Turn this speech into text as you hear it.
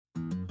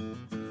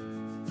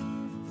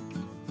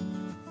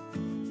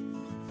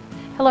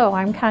Hello,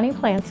 I'm Connie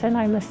Planson.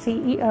 I'm the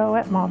CEO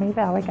at Maumee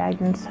Valley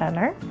Guidance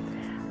Center.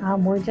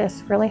 We're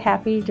just really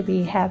happy to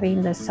be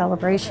having this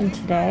celebration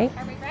today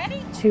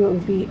to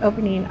be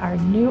opening our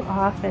new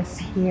office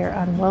here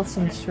on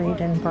Wilson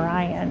Street in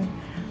Bryan.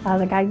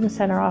 The Guidance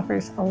Center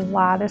offers a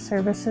lot of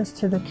services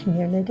to the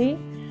community.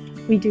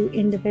 We do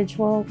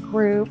individual,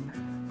 group,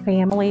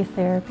 family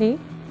therapy.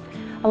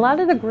 A lot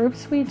of the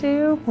groups we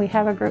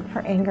have a group for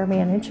anger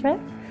management.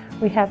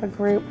 We have a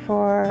group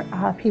for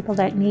people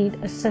that need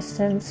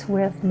assistance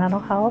with mental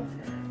health,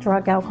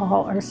 drug,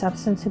 alcohol, or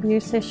substance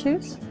abuse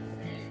issues.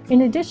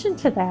 In addition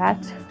to that,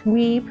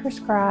 we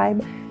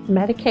prescribe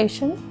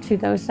medication to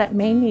those that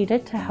may need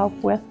it to help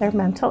with their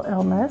mental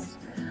illness.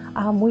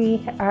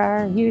 We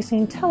are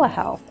using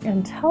telehealth,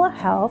 and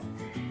telehealth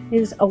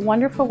is a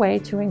wonderful way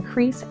to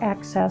increase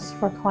access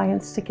for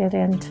clients to get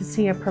in to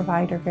see a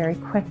provider very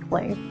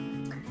quickly.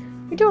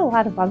 We do a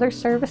lot of other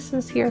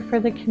services here for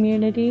the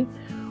community.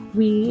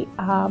 We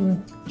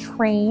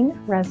train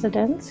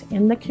residents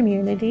in the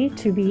community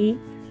to be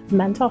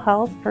mental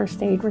health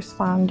first aid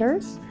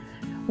responders.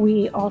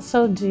 We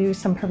also do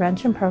some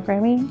prevention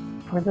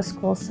programming for the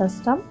school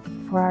system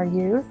for our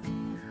youth.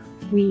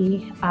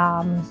 We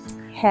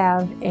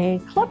have a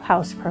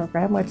clubhouse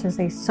program, which is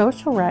a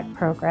social rec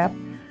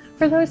program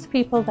for those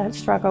people that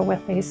struggle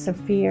with a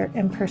severe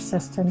and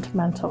persistent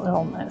mental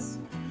illness.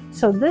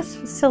 So this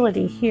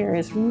facility here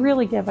has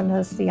really given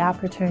us the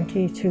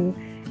opportunity to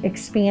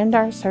expand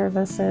our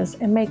services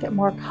and make it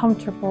more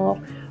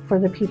comfortable for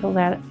the people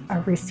that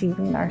are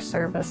receiving our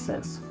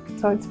services.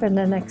 So it's been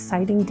an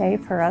exciting day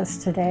for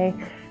us today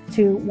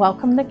to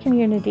welcome the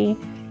community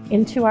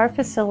into our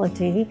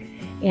facility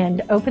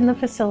and open the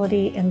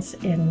facility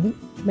and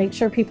make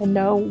sure people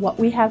know what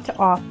we have to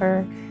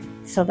offer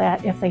so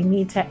that if they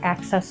need to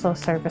access those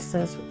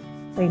services,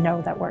 they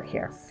know that we're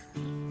here.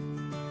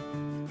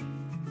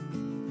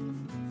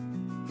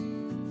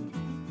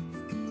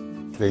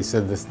 They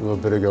said this a little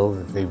bit ago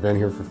that they've been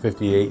here for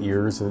 58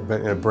 years and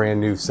been in a brand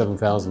new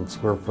 7,000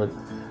 square foot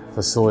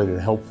facility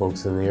to help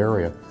folks in the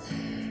area.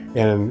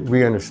 And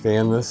we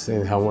understand this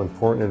and how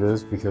important it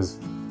is, because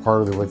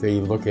part of what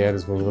they look at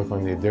is when you look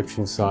on the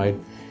addiction side.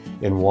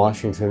 In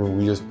Washington,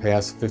 we just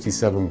passed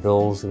 57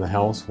 bills in the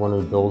House. One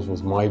of the bills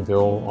was my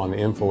bill on the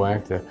Info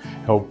Act to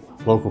help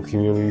local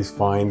communities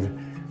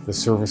find the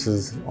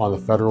services on the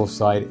federal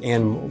side,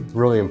 and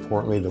really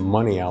importantly, the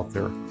money out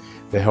there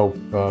to help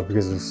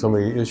because of so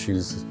many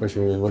issues,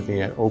 especially when you're looking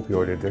at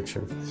opioid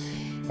addiction.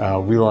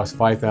 We lost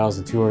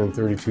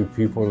 5,232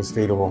 people in the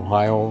state of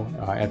Ohio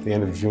at the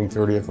end of June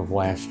 30th of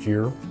last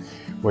year.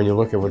 When you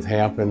look at what's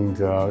happened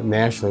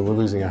nationally, we're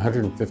losing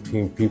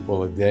 115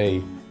 people a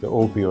day to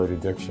opioid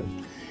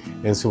addiction.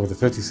 And so with the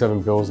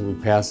 57 bills that we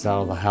passed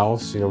out of the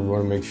House, we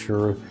want to make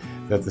sure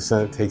that the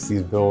Senate takes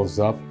these bills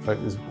up, but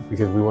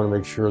because we want to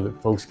make sure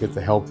that folks get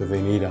the help that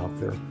they need out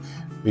there.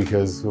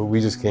 Because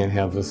we just can't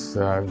have this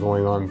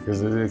going on,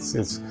 because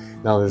it's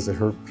not only does it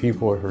hurt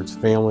people, it hurts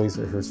families,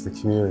 it hurts the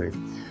community.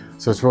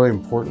 So it's really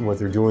important what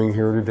they're doing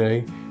here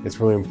today. It's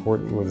really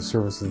important with the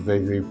services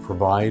they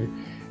provide.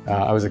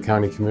 I was a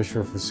county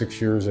commissioner for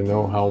 6 years and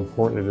know how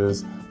important it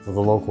is for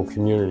the local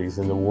communities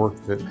and the work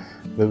that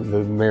the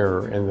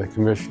mayor and the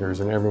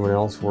commissioners and everyone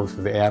else works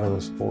with the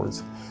Adams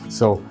boards.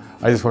 So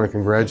I just want to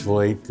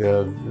congratulate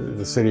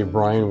the city of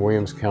Bryan,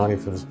 Williams County,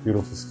 for this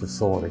beautiful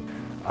facility.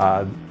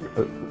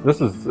 This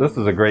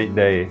is a great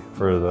day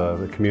for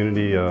the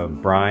community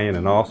of Bryan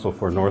and also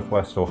for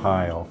Northwest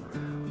Ohio.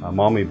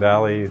 Maumee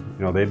Valley,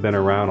 they've been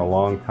around a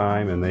long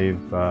time, and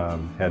they've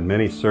had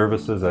many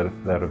services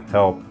that have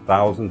helped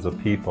thousands of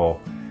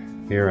people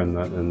here in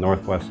the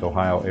Northwest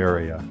Ohio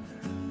area.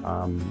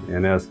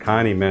 And as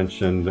Connie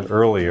mentioned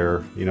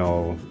earlier,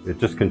 it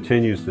just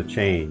continues to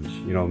change.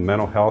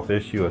 Mental health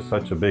issue is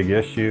such a big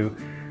issue.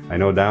 I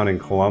know down in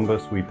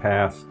Columbus we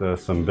passed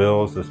some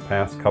bills this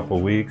past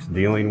couple weeks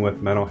dealing with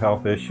mental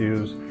health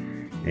issues,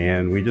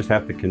 and we just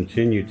have to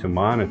continue to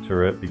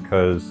monitor it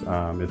because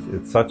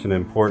it's such an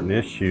important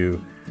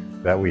issue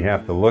that we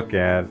have to look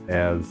at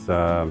as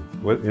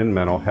in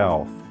mental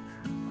health.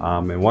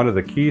 And one of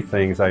the key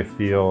things I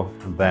feel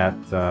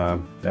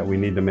that we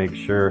need to make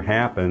sure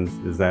happens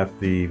is that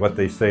what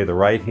they say, the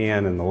right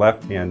hand and the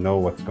left hand know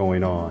what's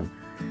going on.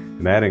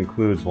 And that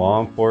includes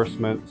law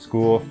enforcement,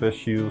 school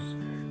officials,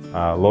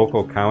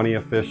 local county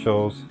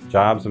officials,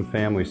 Jobs and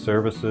Family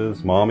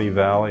Services, Maumee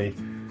Valley,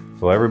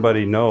 so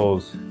everybody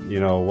knows,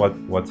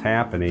 what's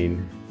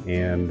happening,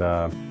 and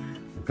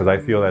because I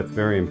feel that's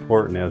very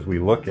important as we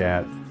look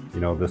at,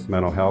 this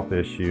mental health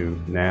issue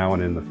now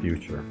and in the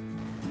future.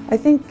 I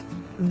think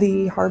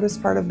the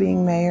hardest part of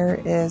being mayor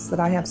is that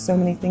I have so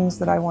many things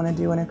that I want to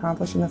do and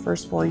accomplish in the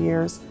first 4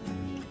 years,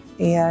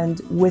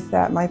 and with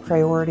that, my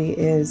priority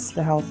is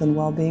the health and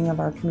well-being of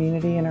our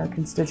community and our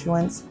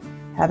constituents.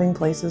 Having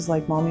places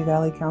like Maumee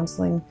Valley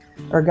Counseling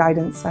or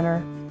Guidance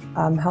Center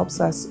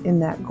helps us in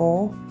that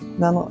goal.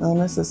 Mental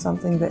illness is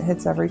something that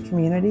hits every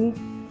community.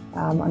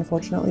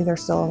 Unfortunately,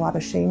 there's still a lot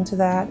of shame to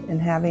that, and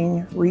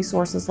having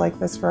resources like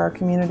this for our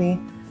community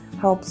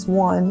helps,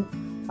 one,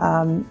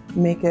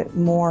 make it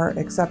more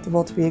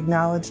acceptable to be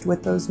acknowledged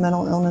with those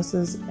mental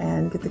illnesses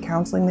and get the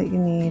counseling that you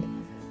need.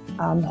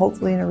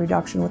 Hopefully in a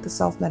reduction with the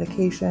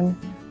self-medication,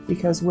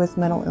 because with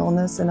mental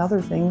illness and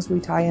other things, we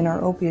tie in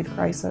our opioid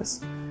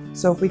crisis.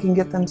 So if we can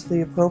get them to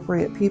the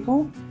appropriate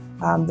people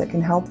that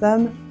can help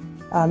them,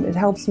 it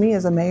helps me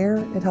as a mayor,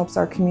 it helps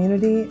our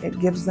community, it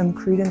gives them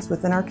credence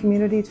within our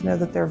community to know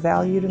that they're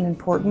valued and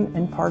important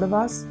and part of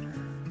us.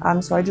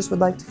 So I just would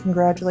like to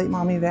congratulate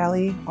Maumee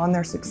Valley on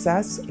their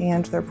success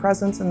and their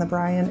presence in the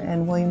Bryan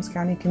and Williams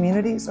County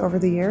communities over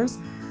the years.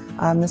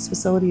 This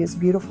facility is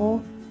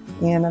beautiful,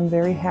 and I'm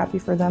very happy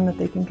for them that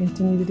they can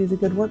continue to do the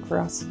good work for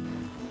us.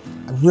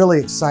 I'm really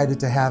excited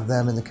to have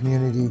them in the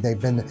community.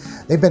 They've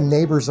been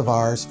neighbors of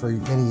ours for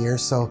many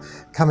years, so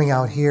coming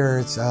out here,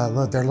 it's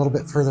they're a little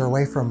bit further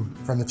away from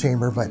the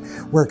chamber, but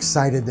we're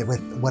excited that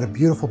with what a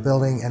beautiful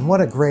building and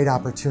what a great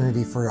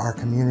opportunity for our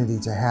community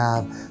to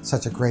have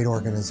such a great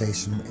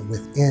organization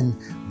within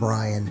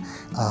Bryan.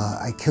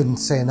 I couldn't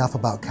say enough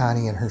about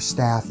Connie and her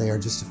staff. They are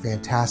just a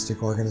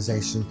fantastic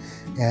organization,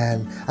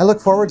 and I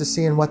look forward to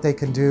seeing what they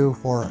can do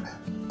for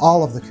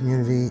all of the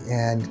community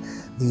and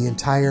the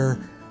entire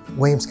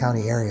Williams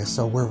County area.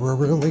 So we're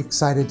really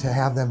excited to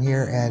have them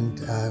here, and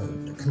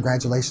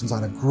congratulations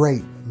on a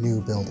great new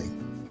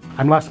building.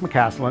 I'm Les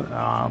McCaslin.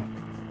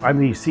 I'm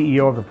the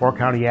CEO of the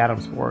 4-County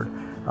Adams Board.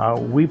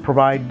 We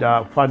provide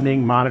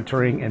funding,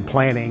 monitoring, and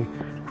planning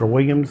for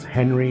Williams,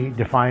 Henry,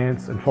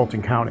 Defiance, and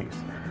Fulton counties.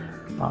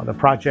 The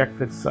project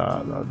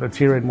that's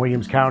here in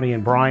Williams County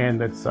and Bryan,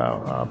 that's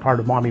part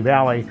of Maumee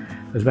Valley,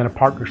 has been a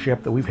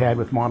partnership that we've had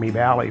with Maumee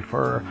Valley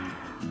for,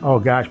 oh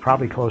gosh,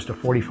 probably close to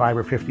 45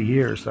 or 50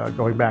 years,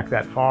 going back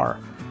that far.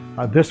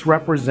 This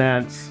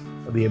represents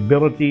the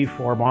ability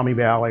for Maumee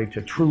Valley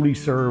to truly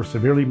serve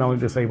severely mentally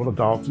disabled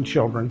adults and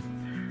children,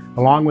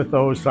 along with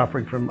those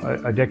suffering from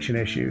addiction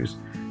issues,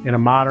 in a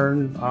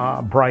modern,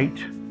 bright,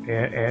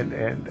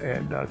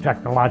 and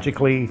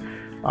technologically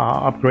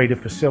upgraded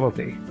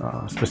facility.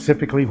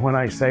 Specifically, when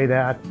I say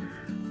that,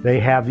 they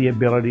have the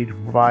ability to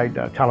provide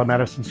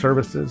telemedicine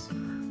services,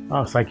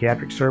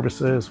 psychiatric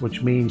services,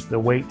 which means the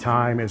wait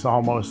time is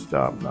almost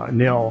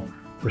nil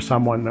for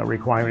someone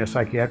requiring a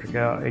psychiatric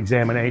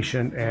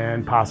examination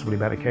and possibly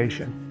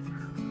medication.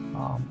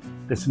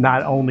 It's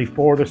not only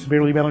for the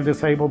severely mentally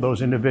disabled,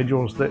 those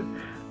individuals that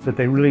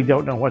they really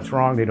don't know what's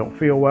wrong, they don't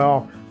feel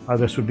well.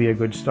 This would be a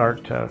good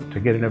start to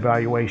get an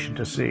evaluation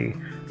to see,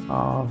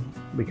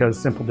 because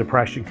simple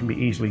depression can be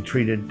easily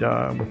treated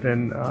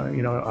within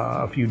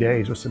a few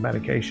days with some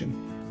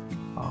medication.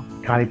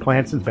 Connie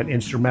Planson's been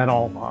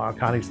instrumental.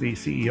 Connie's the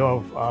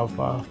CEO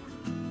of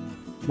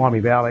Maumee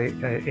Valley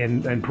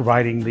in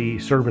providing the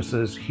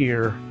services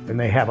here, and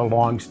they have a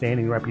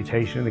long-standing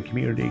reputation in the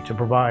community to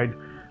provide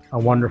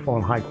wonderful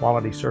and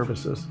high-quality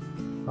services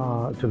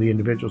to the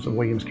individuals of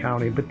Williams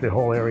County, but the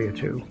whole area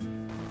too.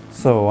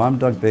 So I'm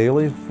Doug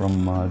Bailey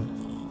from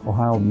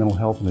Ohio Mental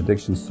Health and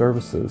Addiction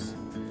Services.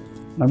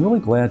 And I'm really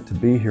glad to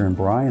be here in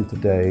Bryan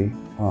today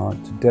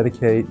to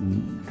dedicate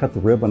and cut the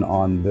ribbon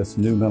on this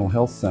new mental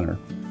health center.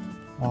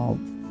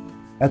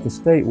 At the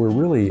state, we're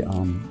really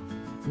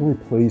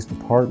pleased to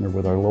partner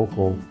with our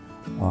local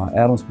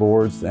Adams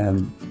boards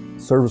and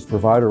service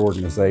provider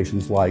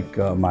organizations like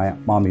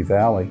Maumee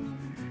Valley.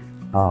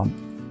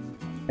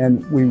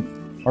 And we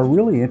are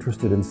really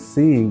interested in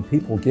seeing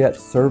people get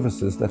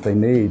services that they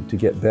need to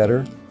get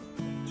better,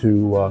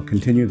 to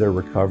continue their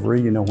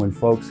recovery. You know, when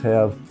folks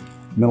have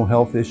mental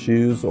health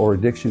issues or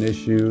addiction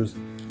issues,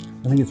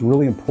 I think it's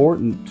really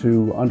important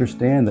to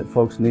understand that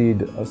folks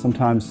need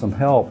sometimes some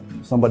help,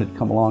 somebody to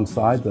come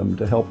alongside them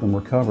to help them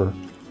recover.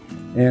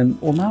 And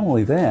well, not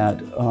only that,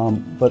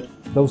 but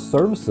those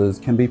services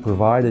can be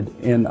provided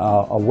in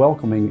a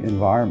welcoming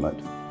environment.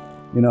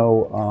 You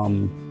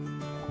know,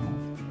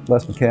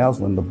 Les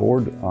McCaslin, the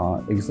board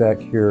exec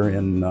here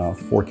in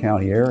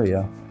 4-county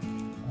area,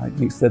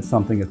 he said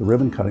something at the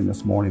ribbon cutting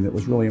this morning that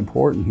was really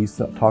important. He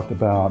talked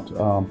about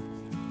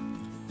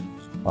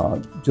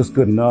just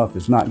good enough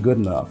is not good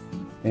enough.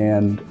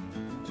 And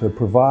to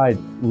provide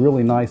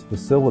really nice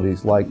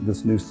facilities like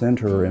this new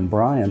center in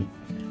Bryan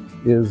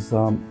is,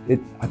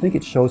 I think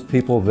it shows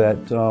people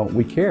that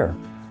we care.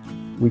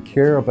 We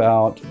care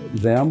about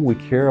them, we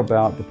care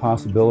about the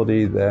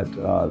possibility that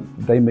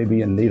they may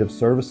be in need of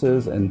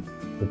services, and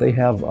that they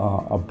have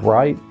a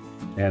bright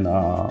and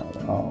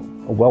a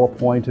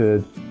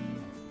well-appointed,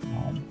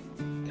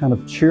 kind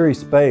of cheery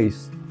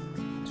space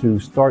to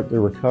start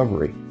their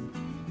recovery.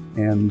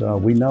 And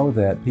we know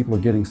that people are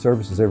getting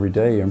services every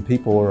day, and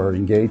people are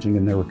engaging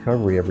in their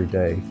recovery every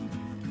day.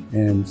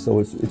 And so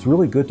it's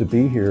really good to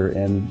be here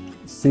and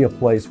see a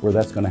place where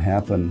that's going to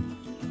happen,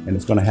 and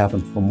it's going to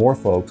happen for more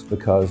folks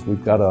because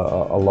we've got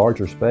a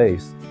larger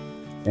space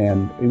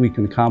and we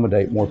can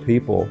accommodate more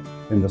people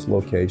in this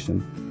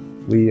location.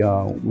 We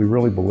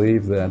really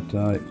believe that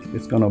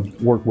it's going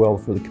to work well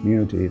for the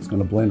community. It's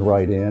going to blend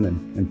right in,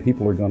 and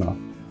people are going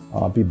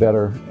to be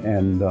better,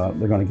 and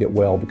they're going to get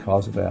well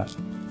because of that.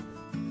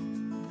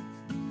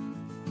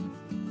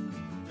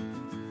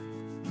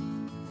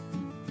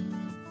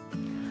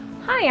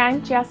 Hi, Hi,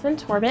 I'm Jasmine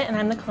Torbett, and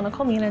I'm the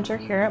clinical manager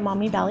here at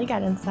Maumee Valley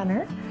Guidance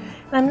Center.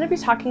 And I'm going to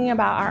be talking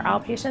about our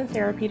outpatient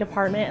therapy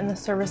department and the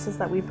services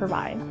that we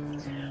provide.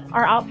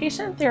 Our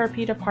outpatient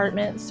therapy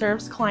department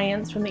serves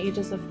clients from the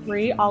ages of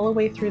 3 all the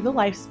way through the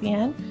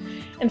lifespan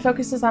and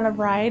focuses on a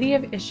variety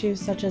of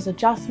issues such as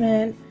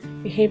adjustment,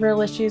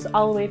 behavioral issues,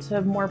 all the way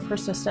to more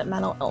persistent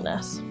mental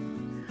illness.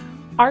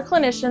 Our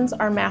clinicians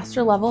are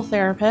master level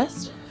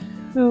therapists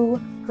who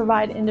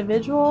provide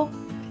individual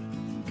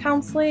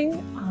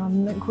counseling,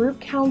 group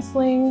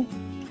counseling,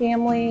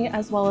 family,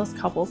 as well as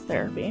couples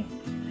therapy.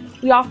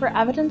 We offer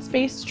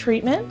evidence-based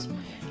treatment,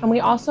 and we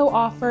also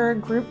offer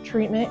group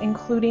treatment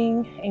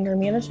including anger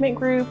management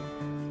group,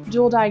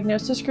 dual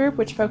diagnosis group,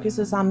 which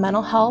focuses on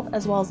mental health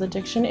as well as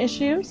addiction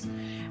issues,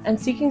 and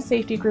seeking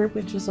safety group,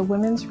 which is a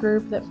women's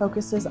group that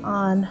focuses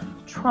on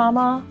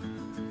trauma,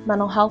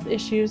 mental health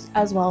issues,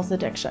 as well as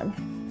addiction.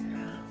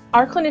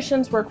 Our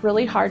clinicians work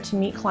really hard to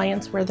meet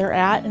clients where they're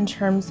at in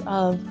terms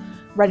of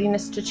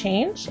readiness to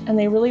change, and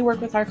they really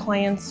work with our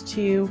clients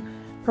to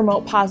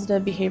promote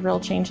positive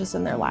behavioral changes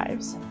in their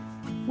lives.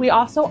 We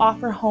also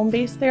offer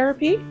home-based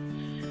therapy,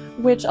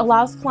 which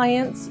allows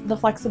clients the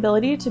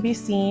flexibility to be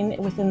seen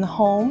within the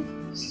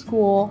home,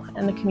 school,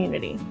 and the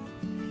community.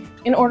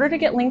 In order to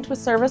get linked with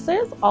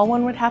services, all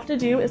one would have to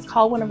do is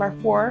call one of our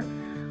 4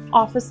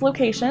 office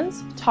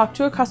locations, talk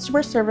to a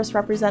customer service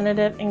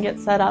representative, and get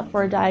set up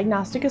for a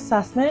diagnostic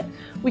assessment.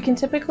 We can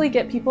typically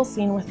get people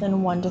seen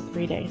within 1 to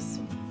 3 days.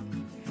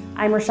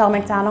 I'm Rochelle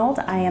McDonald.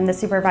 I am the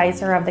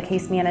supervisor of the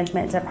case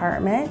management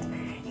department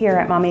here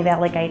at Maumee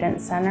Valley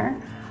Guidance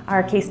Center.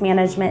 Our case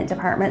management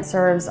department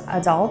serves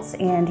adults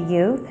and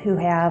youth who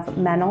have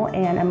mental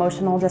and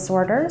emotional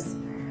disorders.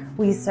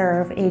 We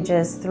serve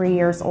ages 3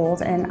 years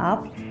old and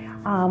up.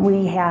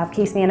 We have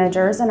case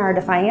managers in our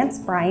Defiance,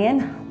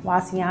 Bryan,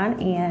 Wasion,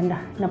 and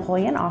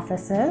Napoleon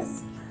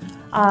offices.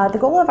 The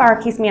goal of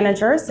our case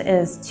managers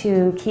is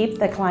to keep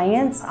the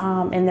clients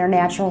in their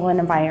natural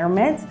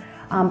environment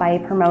by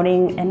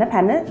promoting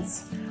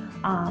independence.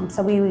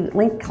 So we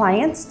link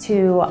clients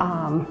to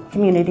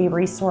community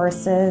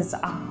resources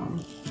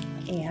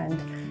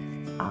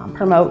and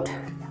promote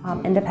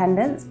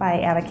independence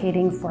by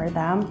advocating for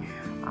them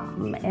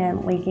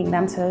and linking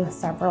them to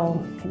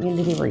several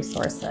community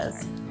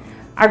resources.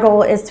 Our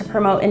goal is to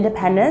promote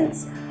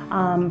independence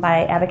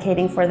by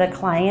advocating for the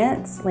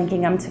clients,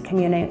 linking them to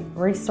community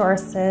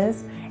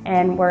resources,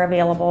 and we're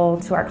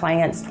available to our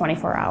clients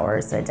 24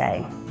 hours a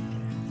day.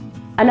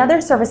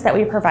 Another service that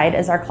we provide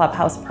is our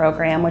Clubhouse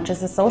program, which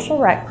is a social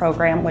rec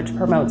program which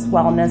promotes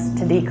wellness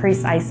to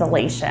decrease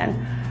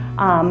isolation.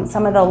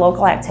 Some of the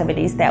local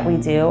activities that we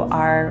do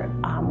are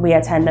we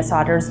attend Miss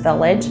Otter's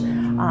Village,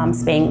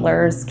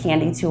 Spangler's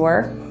Candy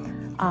Tour.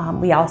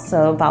 We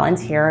also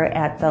volunteer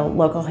at the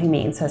local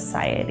humane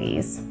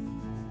societies.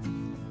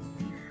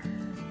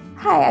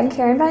 Hi, I'm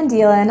Karen Von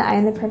Dielen. I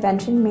am the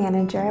Prevention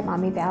Manager at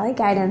Maumee Valley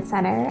Guidance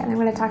Center, and I'm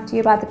going to talk to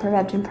you about the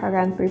prevention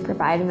programs we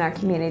provide in our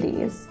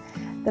communities.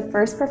 The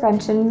first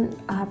prevention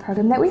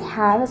program that we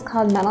have is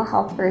called Mental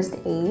Health First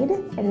Aid.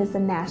 It is a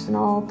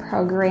national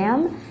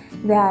program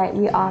that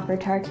we offer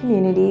to our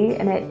community,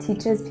 and it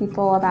teaches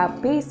people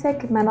about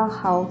basic mental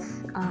health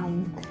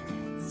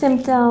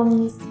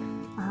symptoms,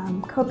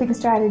 coping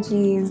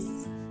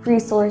strategies,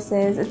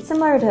 resources. It's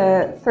similar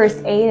to first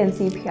aid and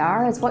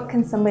CPR, as what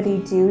can somebody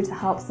do to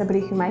help somebody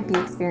who might be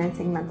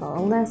experiencing mental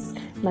illness,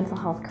 mental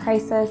health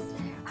crisis.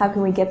 How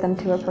can we get them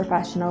to a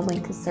professional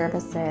linked to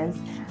services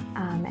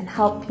and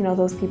help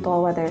those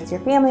people, whether it's your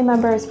family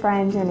members,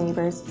 friends, your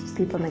neighbors, just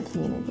people in the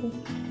community.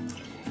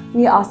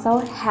 We also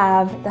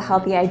have the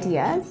Healthy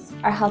Ideas.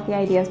 Our Healthy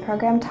Ideas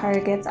program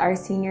targets our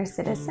senior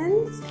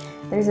citizens.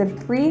 There's a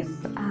brief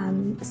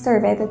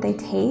survey that they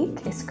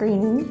take, a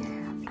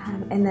screening,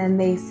 and then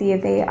they see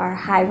if they are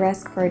high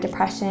risk for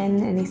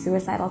depression, any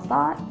suicidal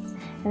thoughts,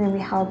 and then we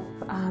help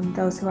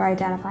those who are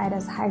identified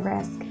as high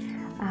risk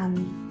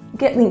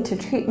get linked to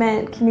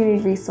treatment,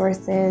 community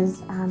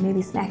resources,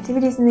 maybe some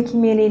activities in the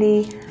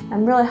community,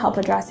 and really help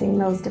addressing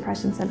those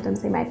depression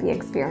symptoms they might be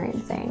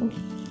experiencing.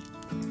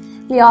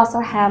 We also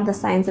have the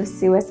Signs of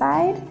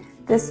Suicide.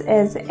 This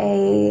is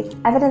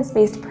an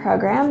evidence-based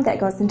program that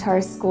goes into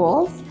our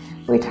schools.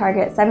 We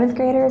target 7th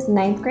graders,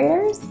 9th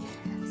graders.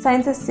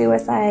 Signs of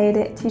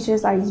Suicide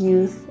teaches our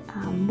youth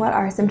what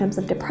are symptoms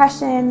of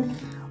depression,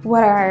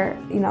 what are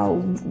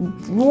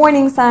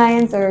warning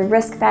signs or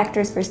risk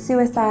factors for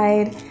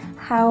suicide,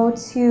 how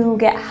to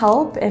get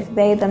help if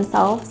they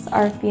themselves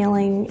are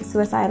feeling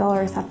suicidal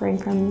or suffering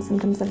from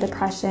symptoms of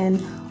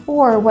depression,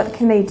 or what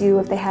can they do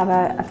if they have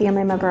a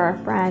family member or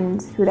a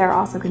friend who they're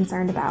also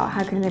concerned about.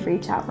 How can they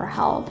reach out for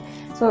help?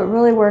 So it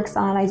really works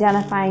on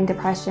identifying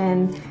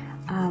depression,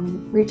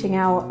 reaching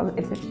out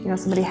if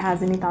somebody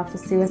has any thoughts of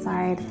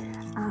suicide,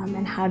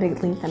 and how to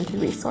link them to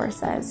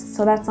resources.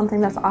 So that's something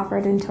that's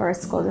offered into our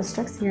school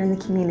districts here in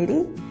the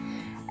community.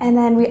 And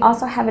then we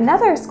also have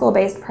another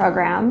school-based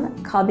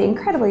program called the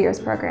Incredible Years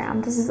program.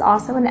 This is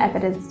also an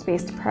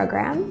evidence-based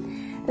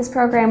program. This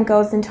program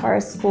goes into our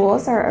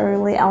schools, our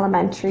early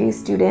elementary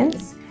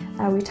students.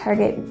 We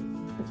target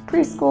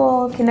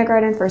preschool,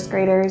 kindergarten, first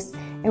graders,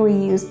 and we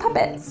use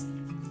puppets.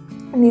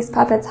 And these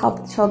puppets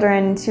help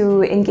children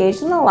to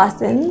engage in the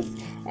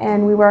lessons,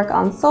 and we work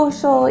on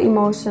social,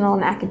 emotional,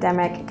 and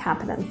academic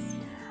competence.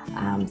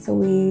 So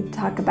we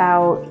talk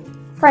about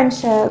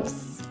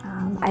friendships,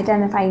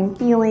 identifying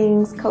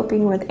feelings,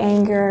 coping with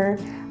anger,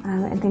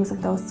 and things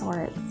of those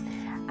sorts.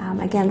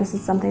 Again, this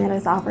is something that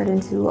is offered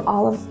into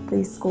all of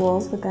these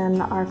schools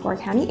within our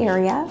 4-county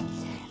area.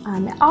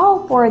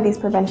 All 4 of these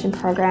prevention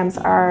programs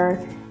are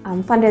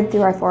funded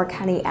through our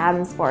 4-county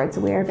Adams Board, so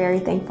we are very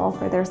thankful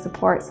for their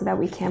support so that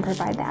we can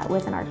provide that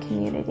within our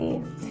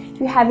community. If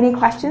you have any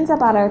questions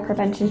about our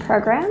prevention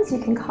programs, you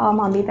can call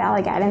Maumee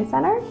Valley Guidance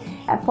Center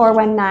at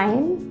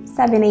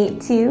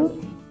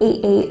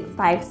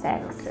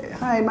 419-782-8856. Okay.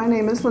 Hi, my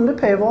name is Linda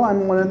Pavel.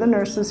 I'm one of the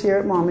nurses here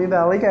at Maumee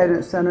Valley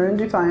Guidance Center in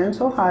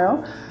Defiance,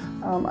 Ohio.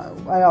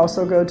 I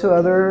also go to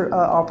other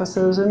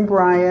offices in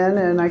Bryan,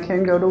 and I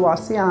can go to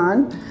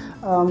Wauseon.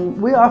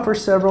 We offer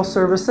several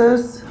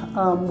services.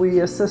 We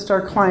assist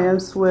our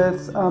clients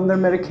with their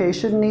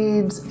medication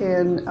needs,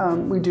 and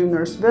we do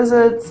nurse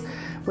visits.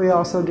 We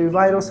also do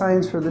vital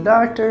signs for the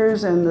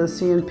doctors and the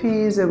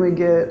CNPs, and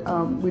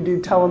we do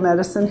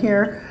telemedicine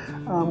here,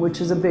 which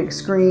is a big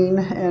screen,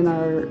 and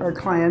our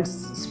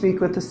clients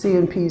speak with the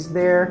CNPs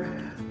there.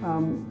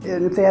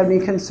 And if they have any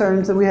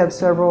concerns, then we have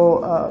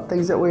several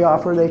things that we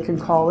offer. They can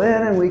call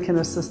in and we can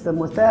assist them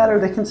with that, or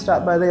they can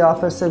stop by the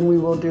office and we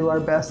will do our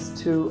best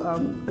to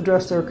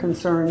address their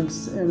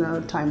concerns in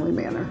a timely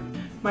manner.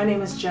 My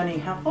name is Jenny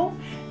Heffel,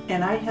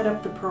 and I head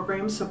up the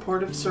program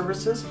Supportive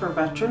Services for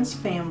Veterans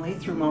Family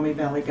through Maumee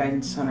Valley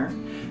Guidance Center.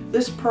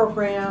 This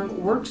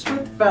program works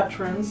with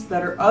veterans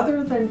that are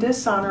other than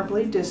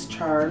dishonorably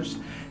discharged,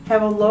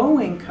 have a low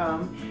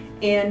income,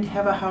 and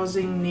have a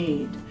housing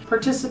need.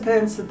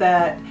 Participants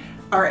that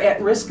are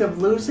at risk of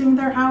losing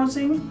their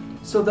housing,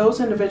 so those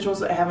individuals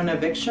that have an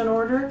eviction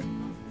order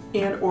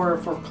and or a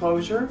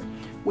foreclosure.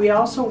 We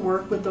also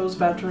work with those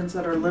veterans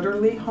that are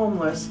literally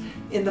homeless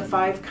in the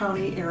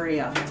 5-county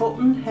area: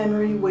 Fulton,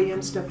 Henry,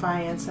 Williams,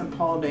 Defiance, and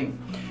Paulding.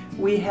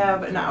 We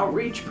have an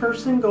outreach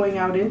person going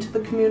out into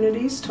the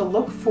communities to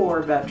look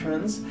for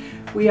veterans.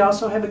 We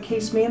also have a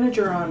case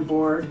manager on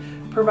board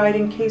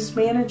providing case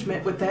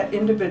management with that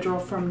individual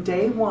from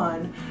day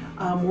one,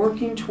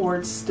 working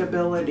towards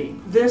stability.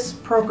 This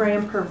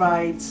program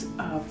provides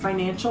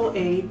financial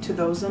aid to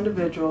those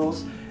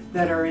individuals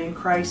that are in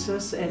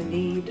crisis and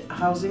need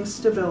housing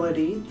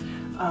stability.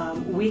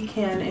 We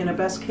can, in a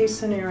best case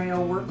scenario,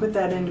 work with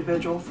that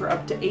individual for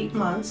up to 8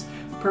 months,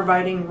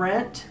 providing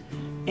rent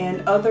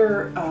and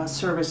other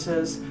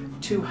services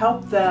to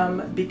help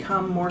them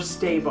become more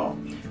stable.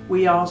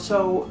 We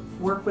also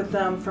work with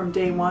them from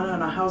day one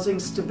on a housing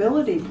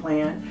stability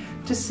plan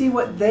to see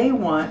what they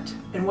want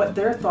and what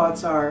their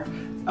thoughts are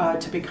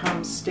to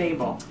become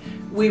stable.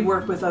 We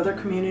work with other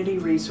community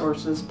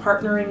resources,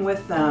 partnering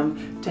with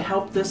them to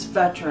help this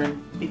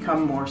veteran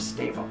become more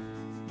stable.